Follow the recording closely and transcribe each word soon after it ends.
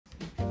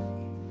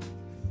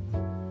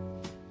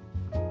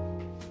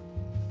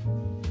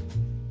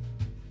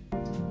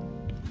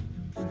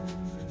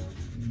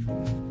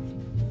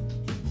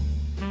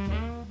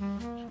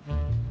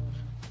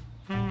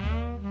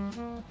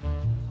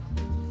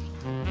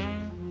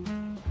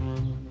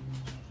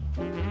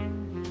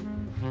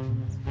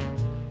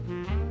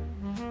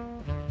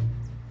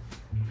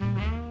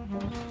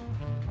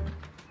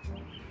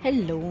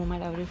Hello my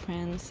lovely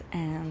friends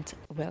and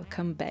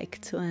welcome back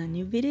to a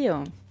new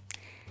video.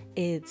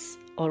 It's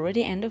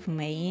already end of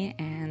May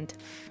and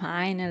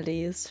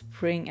finally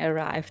spring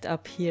arrived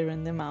up here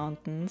in the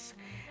mountains.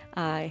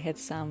 I had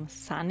some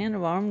sunny and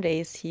warm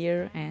days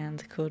here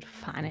and could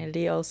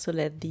finally also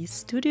let the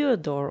studio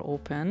door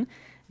open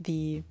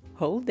the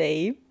whole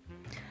day.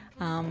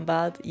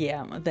 But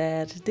yeah,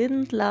 that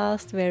didn't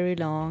last very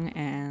long,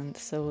 and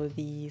so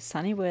the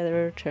sunny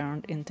weather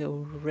turned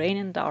into rain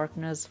and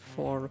darkness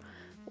for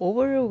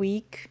over a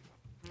week.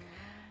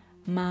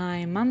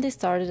 My Monday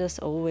started as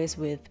always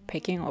with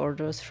packing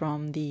orders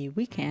from the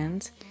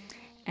weekend,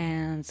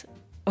 and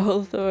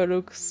although I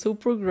look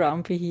super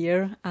grumpy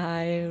here,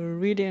 I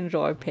really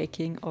enjoy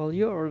packing all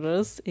your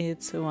orders.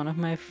 It's one of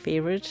my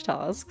favorite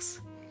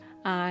tasks.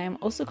 I'm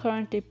also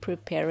currently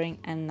preparing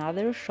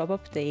another shop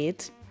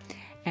update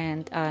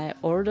and I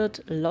ordered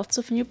lots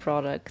of new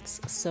products,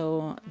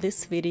 so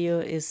this video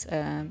is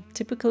a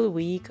typical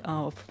week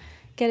of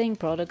getting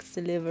products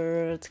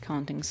delivered,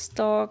 counting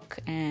stock,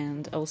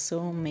 and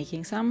also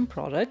making some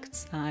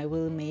products. I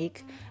will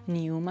make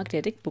new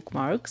magnetic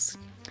bookmarks.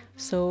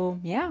 So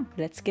yeah,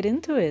 let's get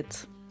into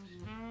it.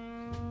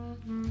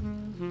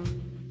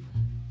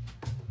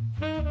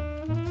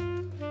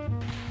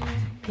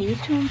 Stay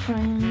tuned,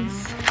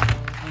 friends.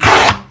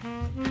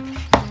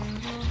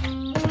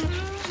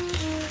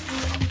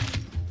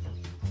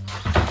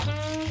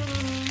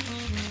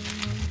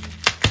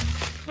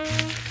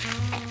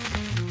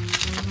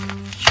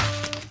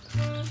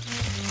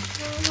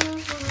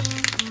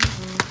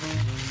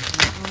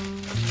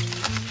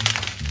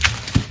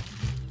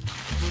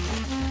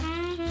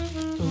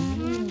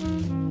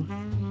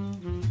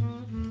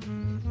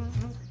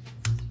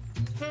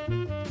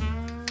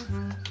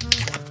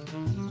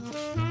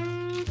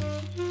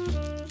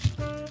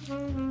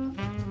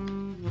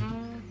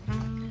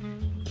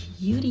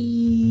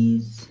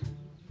 Cuties.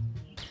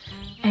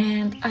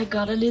 And I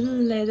got a little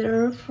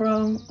letter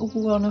from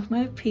one of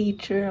my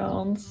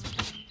patrons.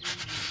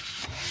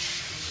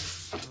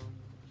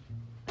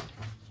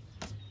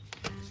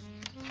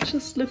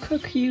 Just look how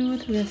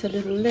cute. There's a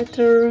little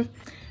letter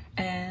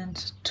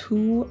and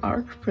two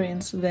art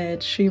prints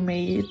that she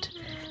made.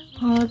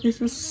 Oh,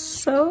 this is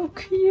so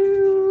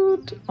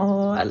cute.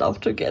 Oh, I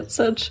love to get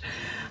such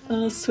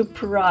a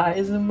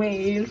surprise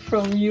mail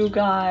from you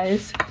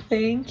guys.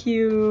 Thank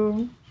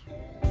you.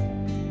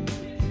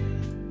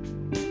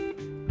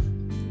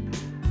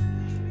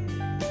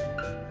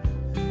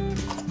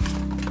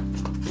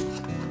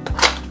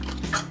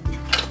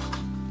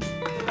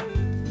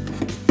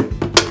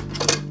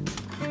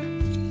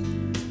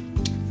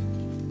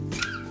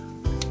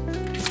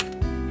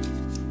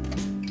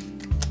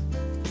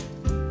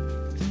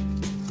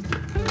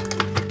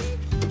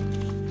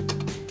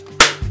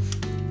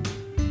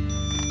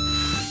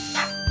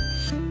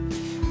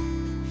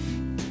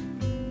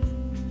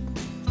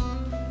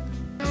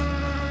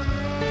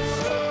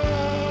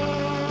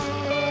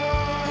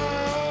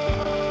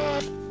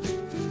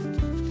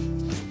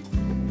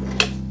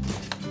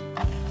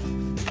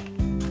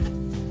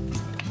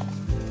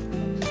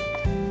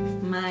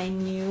 My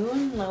new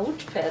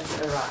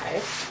notepads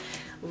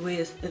arrived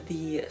with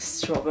the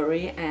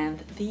strawberry and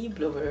the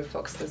blueberry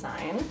fox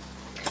design.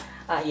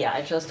 Yeah,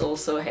 I just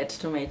also had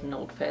to make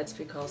notepads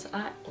because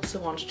I also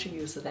want to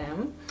use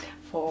them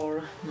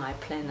for my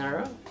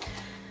planner.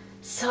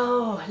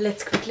 So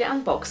let's quickly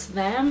unbox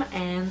them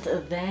and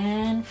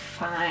then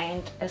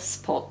find a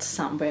spot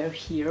somewhere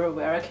here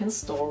where I can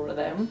store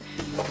them.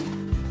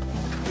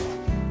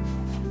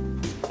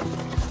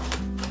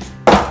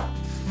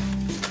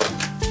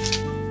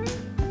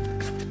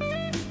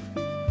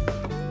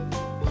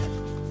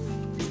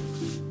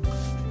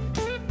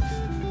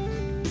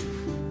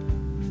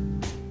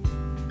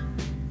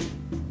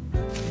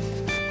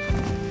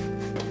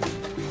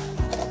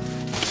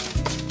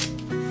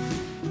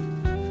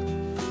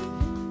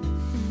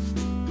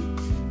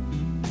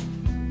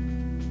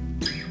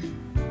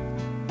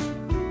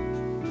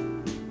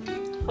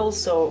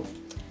 Also,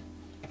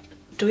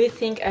 do you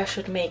think I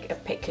should make a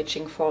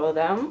packaging for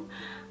them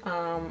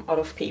out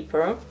of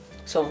paper?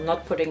 So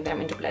not putting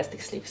them into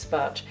plastic sleeves,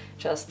 but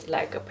just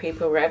like a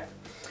paper wrap?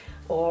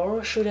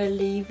 Or should I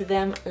leave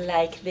them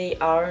like they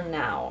are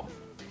now?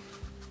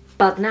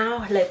 But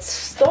now let's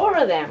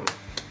store them!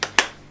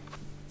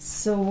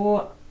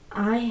 So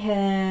I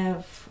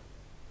have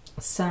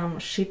some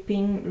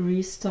shipping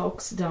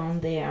restocks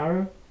down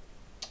there,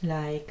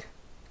 like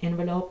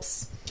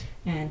envelopes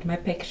and my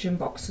packaging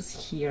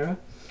boxes here,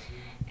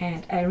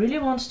 and I really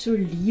want to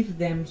leave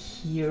them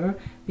here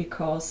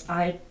because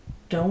I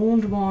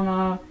don't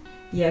wanna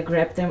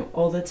grab them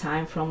all the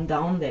time from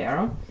down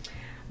there.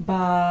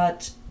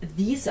 But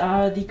these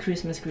are the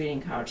Christmas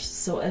greeting cards,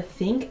 so I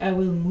think I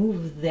will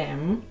move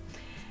them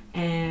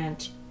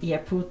and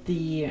put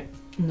the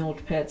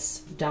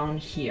notepads down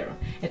here.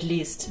 At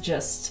least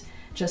just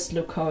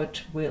look how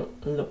it will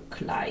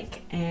look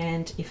like,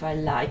 and if I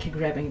like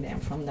grabbing them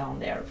from down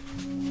there.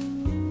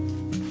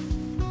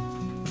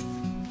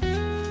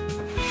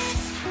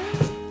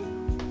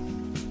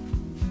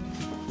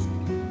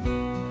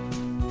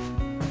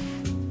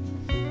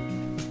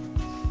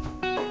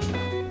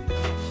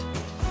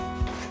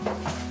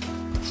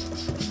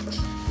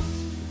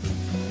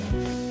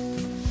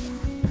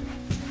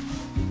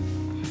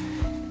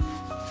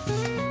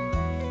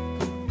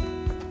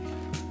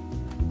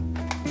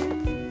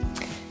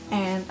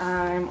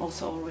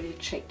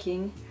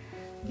 checking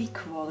the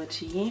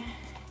quality,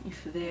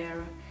 if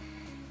there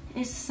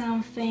is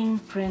something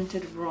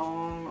printed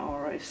wrong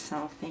or if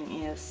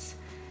something is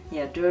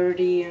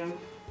dirty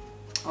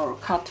or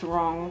cut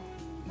wrong.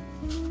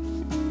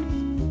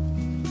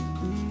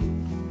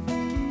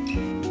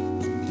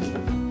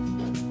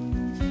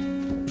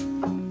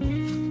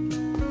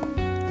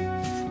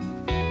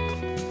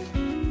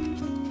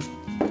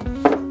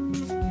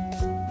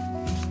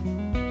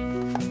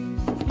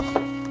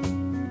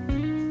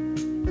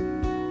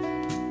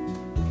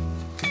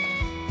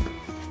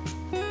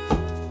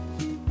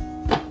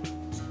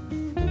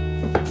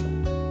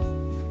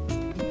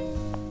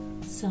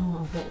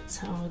 So that's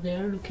how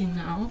they're looking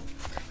now.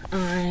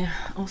 I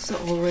also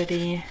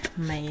already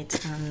made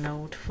a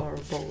note for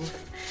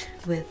both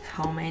with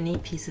how many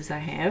pieces I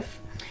have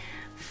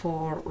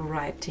for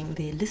writing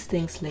the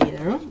listings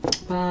later.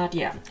 But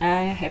yeah,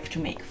 I have to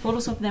make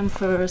photos of them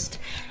first,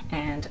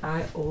 and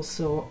I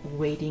also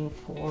waiting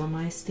for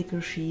my sticker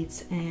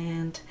sheets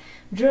and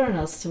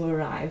journals to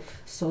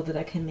arrive so that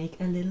I can make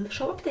a little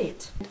shop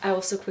update. I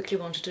also quickly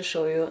wanted to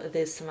show you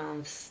this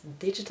month's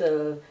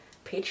digital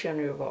Patreon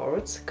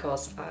rewards,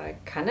 because I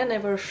kind of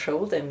never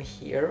show them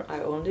here. I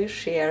only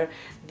share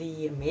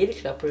the Mail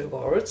Club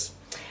rewards,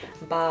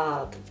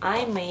 but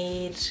I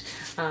made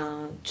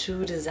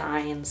 2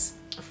 designs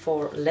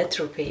for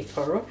letter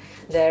paper.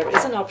 There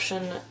is an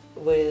option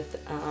with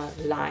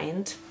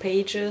lined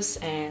pages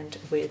and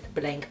with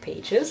blank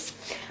pages,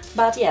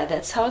 but yeah,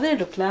 that's how they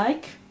look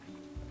like.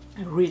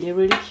 Really,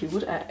 really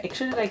cute. I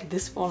actually like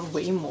this one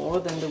way more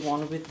than the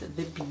one with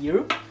the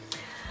beer.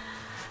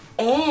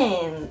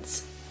 And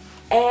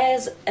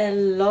as a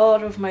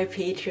lot of my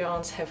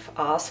Patreons have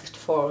asked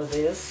for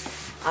this,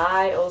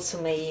 I also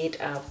made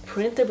a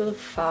printable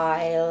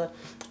file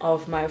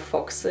of my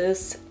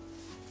foxes.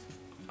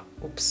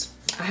 Oops.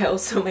 I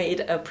also made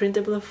a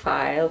printable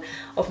file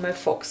of my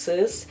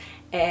foxes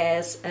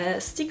as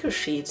sticker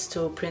sheets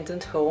to print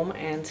at home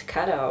and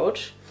cut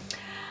out.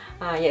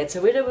 Yeah, it's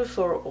available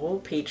for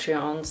all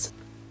Patreons.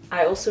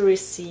 I also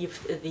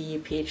received the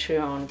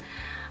Patreon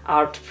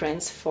art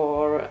prints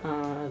for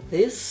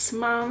this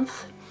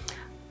month.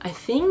 I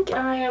think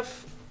I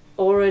have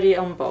already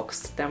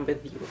unboxed them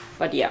with you,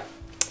 but yeah,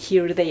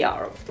 here they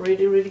are.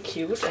 Really, really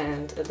cute,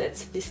 and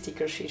that's the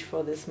sticker sheet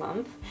for this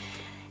month.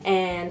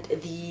 And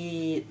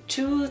the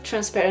 2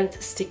 transparent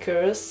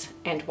stickers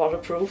and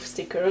waterproof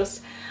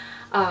stickers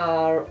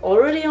are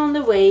already on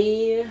the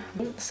way,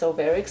 so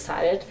very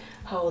excited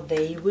how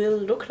they will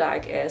look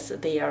like, as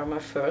they are my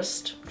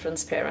first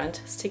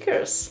transparent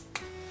stickers.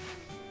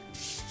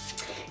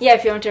 Yeah,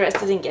 if you're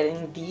interested in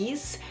getting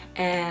these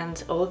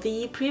and all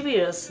the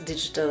previous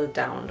digital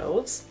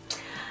downloads,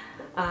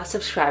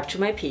 subscribe to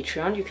my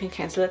Patreon. You can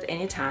cancel at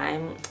any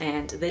time,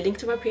 and the link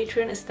to my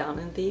Patreon is down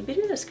in the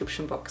video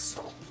description box.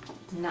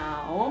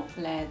 Now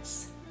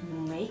let's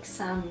make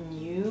some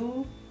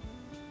new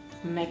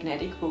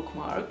magnetic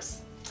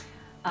bookmarks.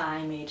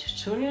 I made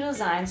 2 new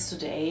designs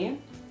today,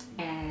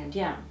 and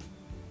yeah,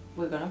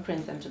 we're gonna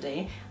print them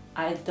today.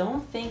 I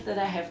don't think that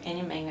I have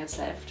any magnets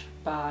left,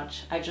 but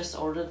I just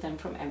ordered them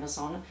from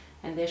Amazon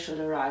and they should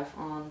arrive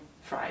on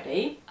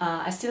Friday.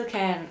 I still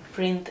can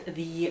print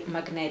the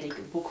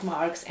magnetic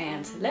bookmarks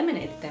and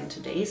laminate them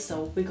today,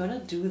 so we're gonna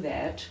do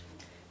that.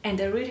 And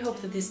I really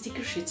hope that the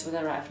sticker sheets will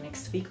arrive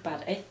next week,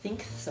 but I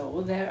think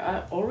so. They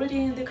are already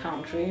in the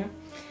country.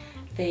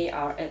 They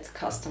are at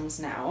customs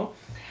now.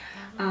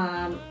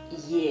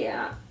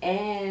 Yeah,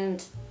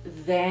 and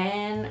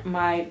then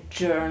my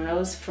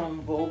journals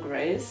from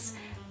bookmarks,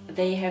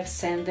 they have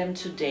sent them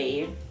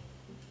today.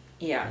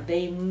 Yeah,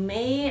 they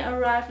may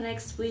arrive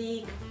next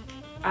week.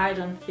 I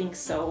don't think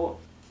so,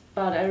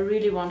 but I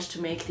really want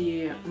to make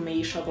the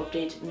May shop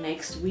update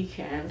next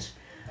weekend.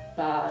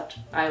 But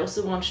I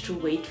also want to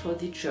wait for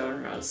the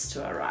journals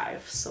to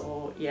arrive,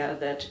 so yeah,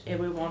 that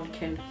everyone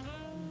can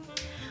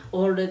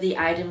order the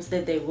items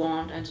that they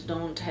want and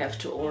don't have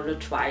to order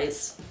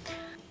twice.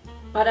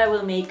 But I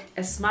will make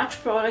as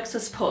much products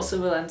as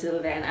possible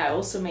until then. I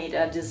also made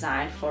a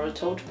design for a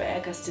tote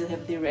bag. I still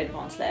have the red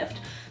ones left,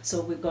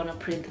 so we're gonna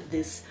print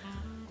this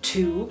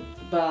too,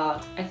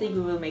 but I think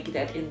we will make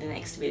that in the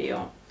next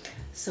video.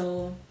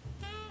 So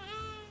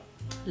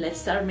let's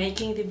start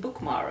making the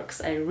bookmarks.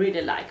 I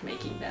really like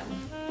making them.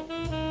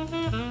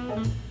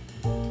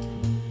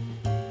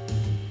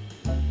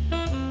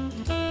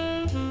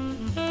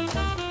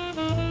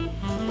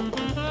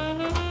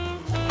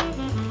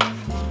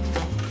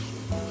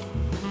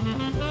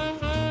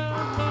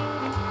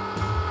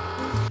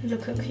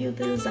 Look how cute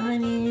the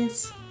design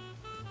is.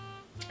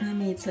 I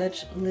made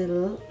such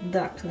little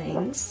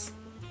ducklings.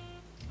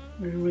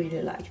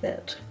 Really like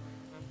that.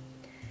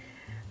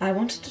 I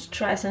wanted to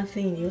try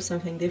something new,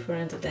 something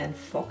different than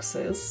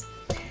foxes,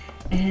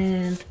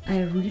 and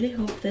I really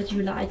hope that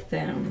you like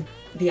them.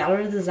 The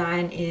other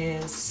design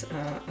is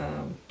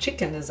a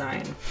chicken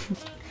design.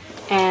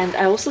 And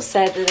I also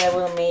said that I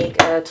will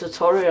make a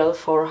tutorial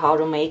for how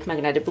to make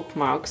magnetic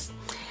bookmarks,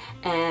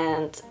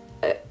 and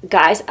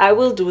guys, I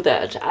will do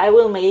that. I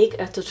will make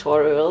a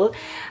tutorial.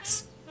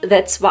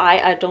 That's why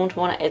I don't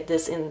want to add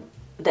this in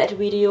that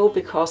video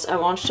because I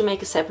want to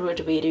make a separate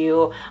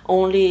video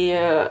only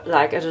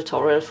like a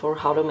tutorial for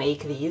how to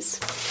make these.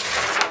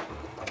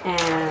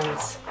 And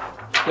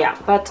yeah,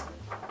 but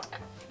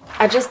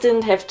I just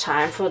didn't have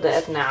time for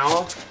that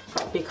now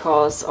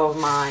because of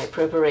my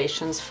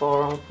preparations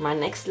for my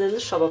next little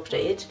shop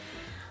update.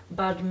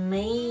 But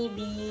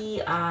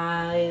maybe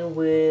I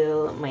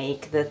will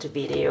make that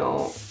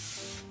video,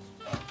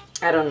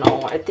 I don't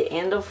know, at the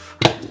end of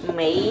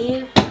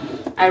May.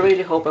 I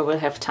really hope I will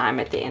have time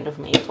at the end of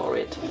May for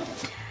it.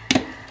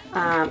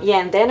 Yeah,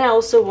 and then I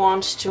also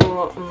want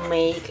to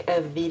make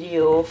a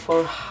video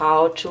for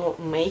how to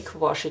make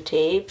washi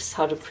tapes,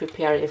 how to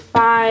prepare your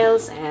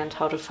files, and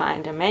how to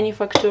find a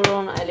manufacturer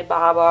on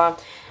Alibaba.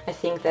 I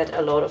think that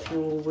a lot of you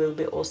will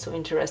be also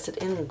interested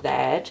in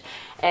that,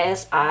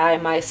 as I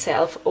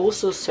myself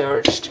also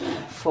searched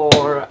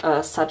for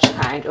such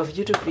kind of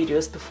YouTube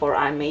videos before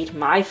I made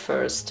my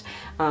first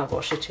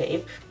washi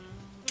tape.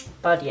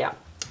 But yeah,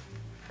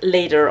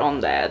 later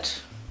on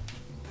that.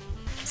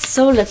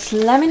 So let's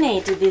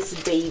laminate these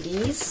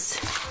babies.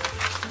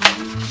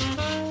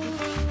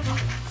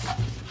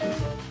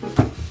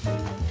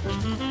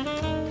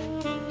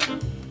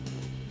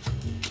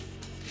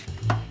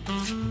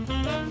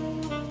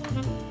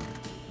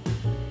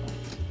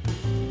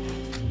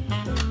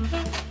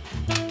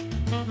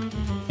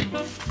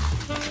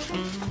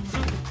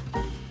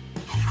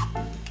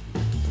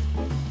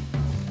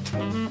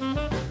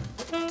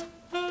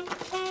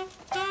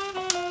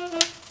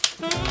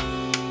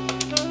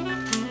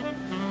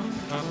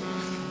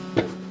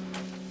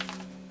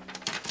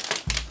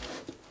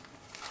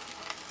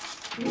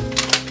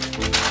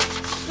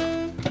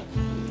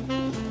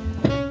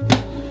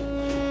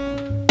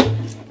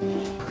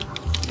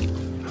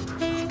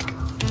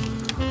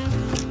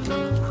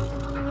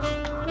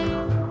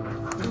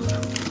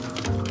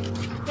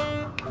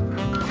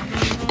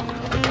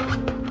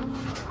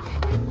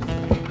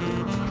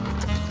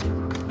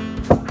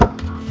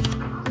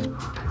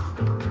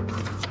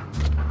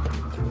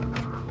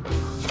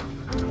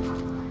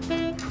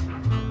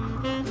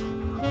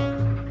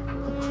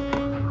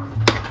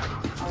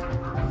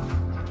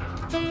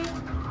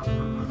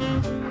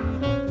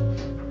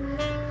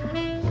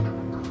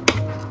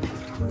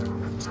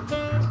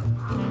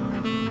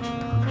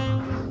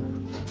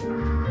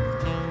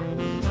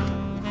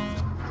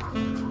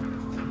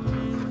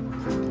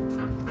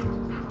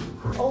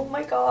 Oh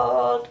my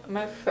god,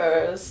 my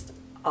first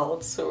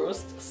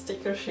outsourced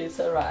sticker sheets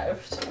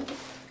arrived.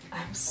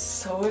 I'm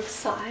so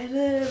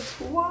excited!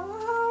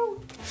 Wow!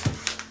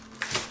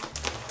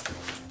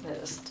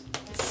 Just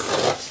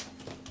sit.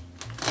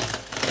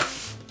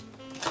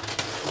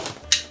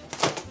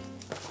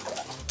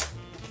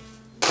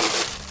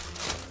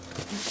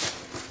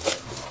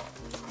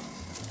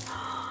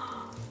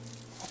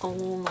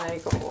 Oh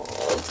my god!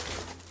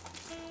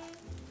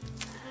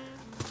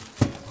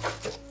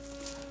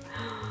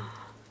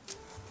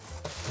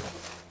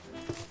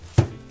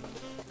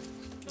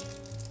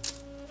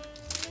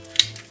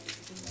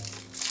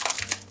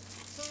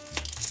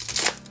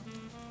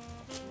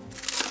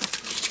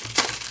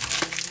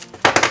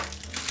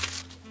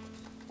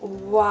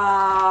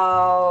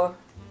 Wow,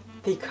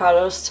 the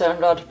colors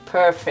turned out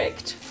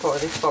perfect for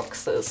the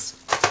boxes.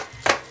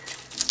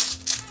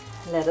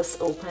 Let us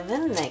open the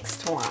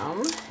next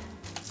one.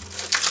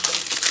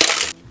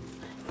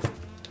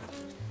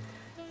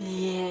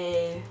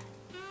 Yay!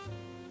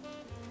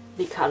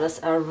 The colors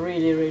are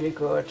really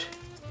good.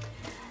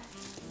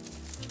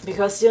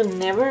 Because you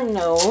never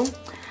know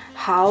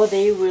how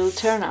they will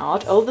turn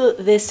out, although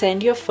they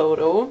send you a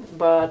photo,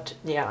 but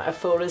yeah, a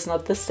photo is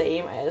not the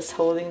same as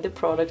holding the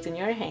product in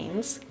your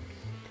hands.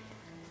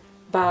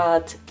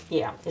 But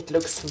yeah, it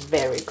looks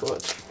very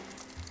good.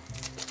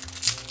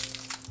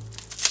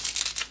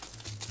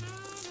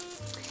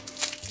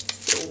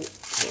 So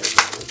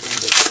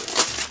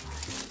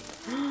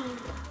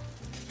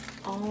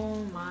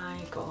oh my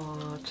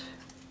god,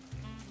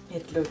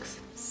 it looks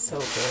so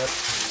good.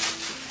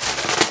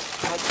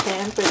 I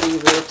can't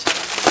believe it.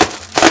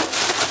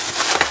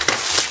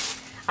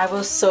 I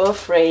was so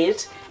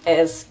afraid,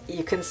 as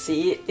you can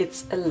see,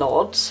 it's a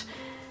lot,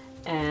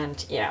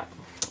 and yeah,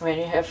 when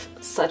you have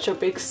such a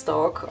big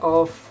stock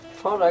of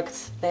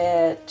products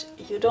that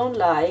you don't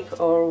like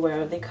or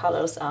where the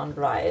colors aren't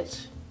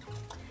right,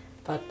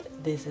 but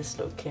this is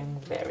looking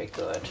very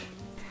good.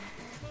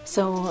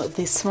 So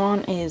this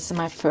one is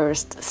my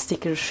first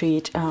sticker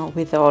sheet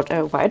without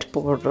a white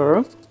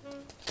border.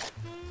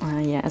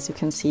 Yeah, as you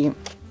can see,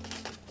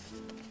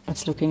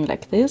 it's looking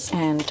like this,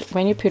 and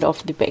when you peel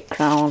off the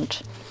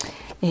background,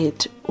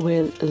 it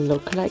will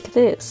look like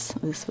this.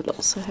 This will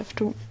also have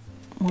to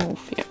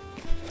move, yeah.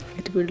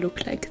 It will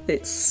look like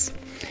this.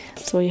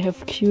 So you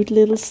have cute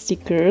little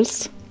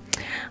stickers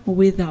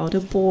without a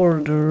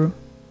border.